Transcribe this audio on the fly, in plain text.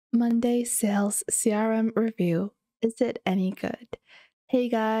Monday Sales CRM review. Is it any good? Hey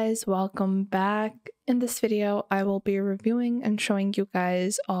guys, welcome back. In this video, I will be reviewing and showing you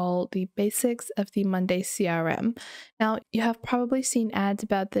guys all the basics of the Monday CRM. Now, you have probably seen ads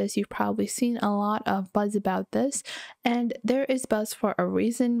about this, you've probably seen a lot of buzz about this, and there is buzz for a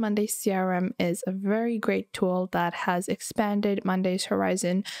reason. Monday CRM is a very great tool that has expanded Monday's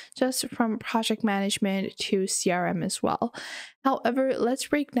horizon just from project management to CRM as well. However, let's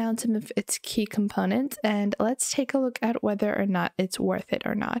break down some of its key components and let's take a look at whether or not it's worth it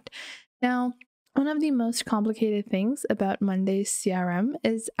or not. Now, one of the most complicated things about Monday's CRM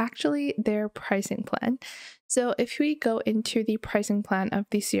is actually their pricing plan. So if we go into the pricing plan of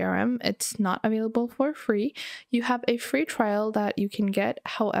the CRM, it's not available for free. You have a free trial that you can get.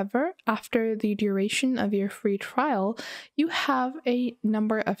 However, after the duration of your free trial, you have a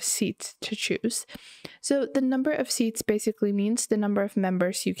number of seats to choose. So the number of seats basically means the number of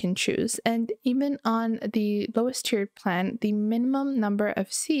members you can choose. And even on the lowest tiered plan, the minimum number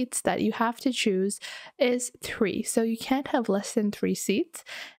of seats that you have to choose is 3. So you can't have less than 3 seats.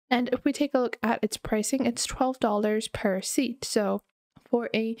 And if we take a look at its pricing, it's $12 per seat. So for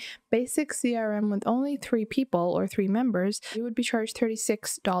a basic CRM with only 3 people or 3 members, you would be charged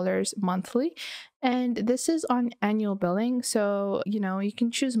 $36 monthly. And this is on annual billing. So, you can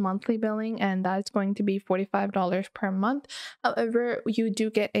choose monthly billing and that's going to be $45 per month. However, you do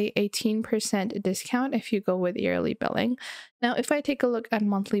get a 18% discount if you go with yearly billing. Now, if I take a look at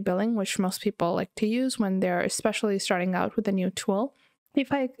monthly billing, which most people like to use when they're especially starting out with a new tool,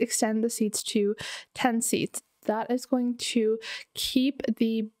 if I extend the seats to 10 seats, that is going to keep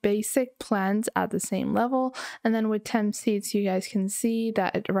the basic plans at the same level. And then with 10 seats, you guys can see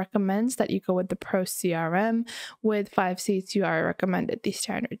that it recommends that you go with the Pro CRM. With 5 seats, you are recommended the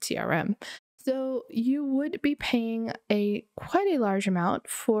standard CRM. So you would be paying quite a large amount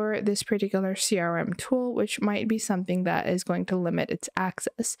for this particular CRM tool, which might be something that is going to limit its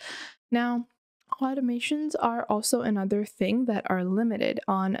access. Now, automations are also another thing that are limited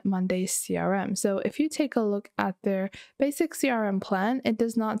on Monday's CRM. So if you take a look at their basic CRM plan, it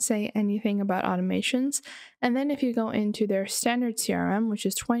does not say anything about automations. And then if you go into their standard CRM, which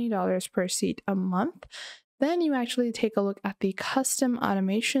is $20 per seat a month, then you actually take a look at the custom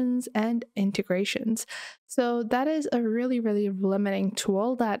automations and integrations. So that is a really, really limiting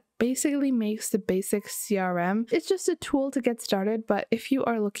tool that basically makes the basic CRM. It's just a tool to get started, but if you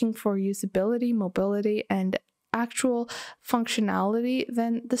are looking for usability, mobility, and actual functionality,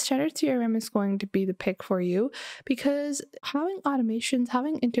 then the standard CRM is going to be the pick for you, because having automations,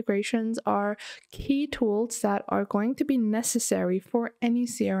 having integrations are key tools that are going to be necessary for any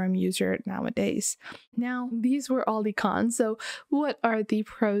CRM user nowadays. Now, these were all the cons. So what are the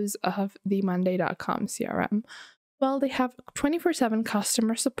pros of the Monday.com CRM? Well, they have 24/7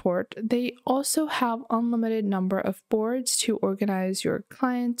 customer support. They also have unlimited number of boards to organize your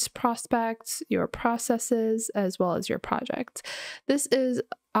clients, prospects, your processes, as well as your projects. This is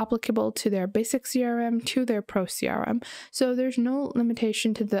applicable to their basic CRM, to their Pro CRM. So there's no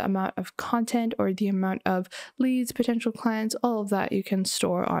limitation to the amount of content or the amount of leads, potential clients, all of that you can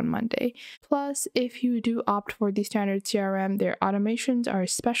store on Monday. Plus, if you do opt for the standard CRM, their automations are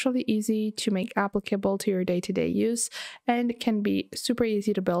especially easy to make applicable to your day-to-day use and can be super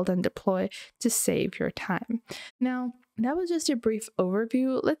easy to build and deploy to save your time. Now, that was just a brief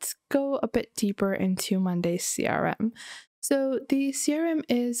overview. Let's go a bit deeper into Monday's CRM. So the CRM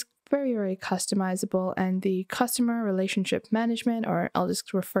is very, very customizable, and the customer relationship management, or I'll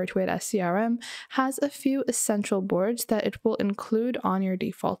just refer to it as CRM, has a few essential boards that it will include on your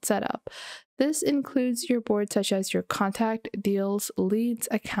default setup. This includes your boards such as your contact, deals, leads,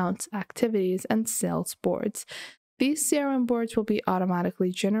 accounts, activities, and sales boards. These CRM boards will be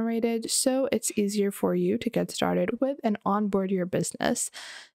automatically generated, so it's easier for you to get started with and onboard your business.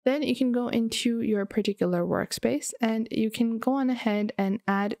 Then you can go into your particular workspace and you can go on ahead and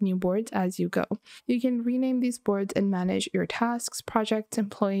add new boards as you go. You can rename these boards and manage your tasks, projects,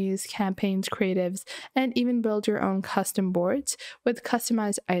 employees, campaigns, creatives, and even build your own custom boards with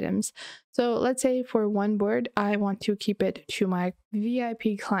customized items. So let's say for one board, I want to keep it to my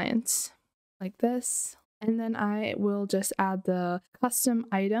VIP clients like this. And then I will just add the custom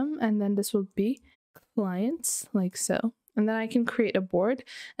item, and then this will be clients like so. And then I can create a board,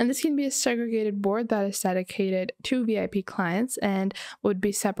 and this can be a segregated board that is dedicated to VIP clients and would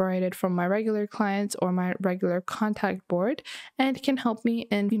be separated from my regular clients or my regular contact board, and can help me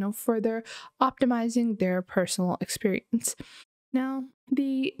in, further optimizing their personal experience. Now,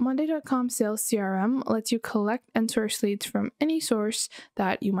 the Monday.com Sales CRM lets you collect and source leads from any source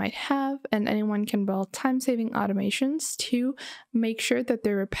that you might have, and anyone can build time-saving automations to make sure that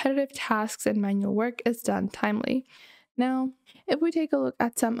their repetitive tasks and manual work is done timely. Now, if we take a look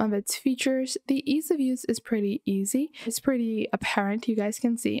at some of its features, the ease of use is pretty easy. It's pretty apparent. You guys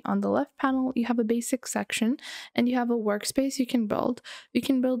can see on the left panel, you have a basic section and you have a workspace you can build. You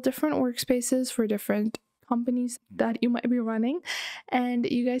can build different workspaces for different companies that you might be running, and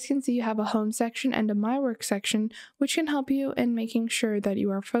you guys can see you have a home section and a my work section, which can help you in making sure that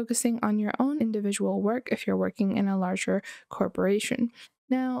you are focusing on your own individual work if you're working in a larger corporation.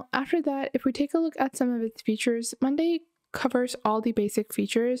 Now, after that, if we take a look at some of its features, Monday covers all the basic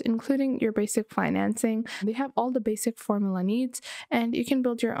features, including your basic financing. They have all the basic formula needs, and you can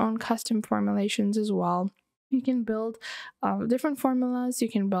build your own custom formulations as well. You can build different formulas, you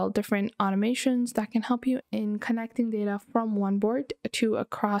can build different automations that can help you in connecting data from one board to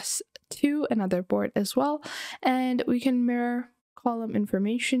across to another board as well. And we can mirror column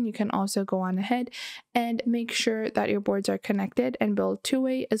information. You can also go on ahead and make sure that your boards are connected and build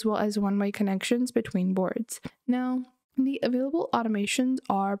two-way as well as one-way connections between boards. Now, the available automations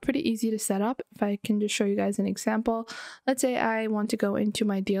are pretty easy to set up. If I can just show you guys an example, let's say I want to go into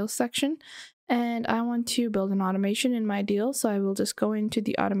my deals section and I want to build an automation in my deal. So I will just go into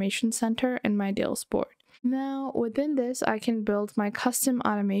the automation center in my deals board. Now within this, I can build my custom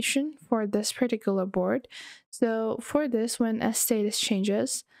automation for this particular board. So for this, when a status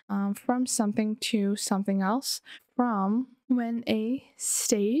changes from something to something else, from when a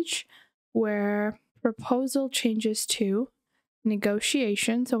stage where proposal changes to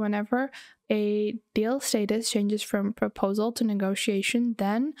negotiation. So whenever a deal status changes from proposal to negotiation,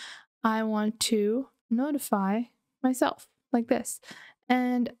 then I want to notify myself like this.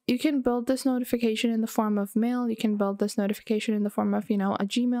 And you can build this notification in the form of mail. You can build this notification in the form of, a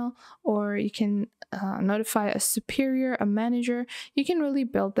Gmail, or you can notify a superior, a manager. You can really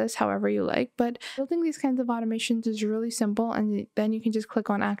build this however you like, but building these kinds of automations is really simple. And then you can just click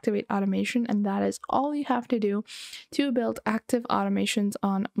on activate automation, and that is all you have to do to build active automations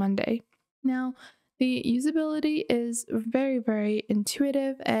on Monday. Now, the usability is very, very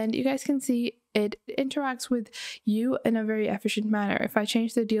intuitive, and you guys can see it interacts with you in a very efficient manner. If I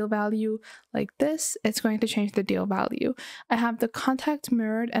change the deal value like this, it's going to change the deal value. I have the contact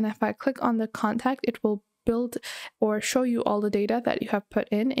mirrored, and if I click on the contact, it will build or show you all the data that you have put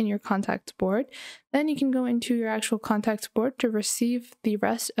in your contacts board. Then you can go into your actual contacts board to receive the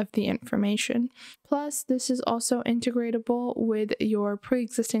rest of the information. Plus, this is also integratable with your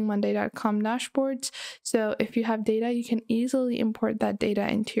pre-existing Monday.com dashboards. So if you have data, you can easily import that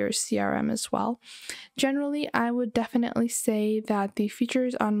data into your CRM as well. Generally, I would definitely say that the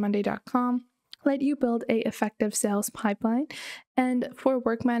features on Monday.com let you build a effective sales pipeline. And for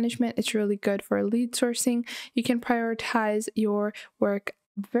work management, it's really good for lead sourcing. You can prioritize your work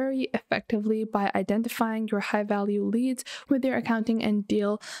very effectively by identifying your high value leads with your accounting and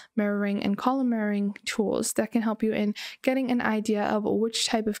deal mirroring and column mirroring tools that can help you in getting an idea of which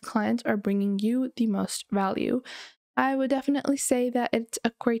type of clients are bringing you the most value. I would definitely say that it's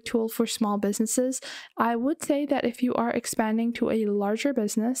a great tool for small businesses. I would say that if you are expanding to a larger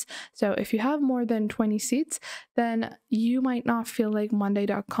business, so if you have more than 20 seats, then you might not feel like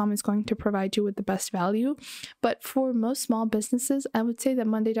Monday.com is going to provide you with the best value. But for most small businesses, I would say that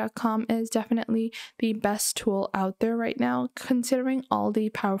Monday.com is definitely the best tool out there right now, considering all the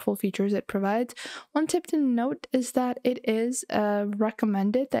powerful features it provides. One tip to note is that it is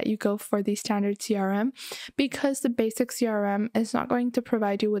recommended that you go for the standard CRM, because the basic CRM is not going to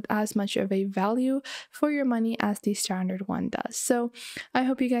provide you with as much of a value for your money as the standard one does. So I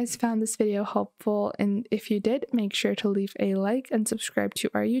hope you guys found this video helpful, and if you did, make sure to leave a like and subscribe to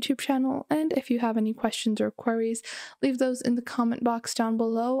our YouTube channel. And if you have any questions or queries, leave those in the comment box down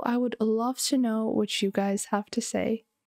below. I would love to know what you guys have to say.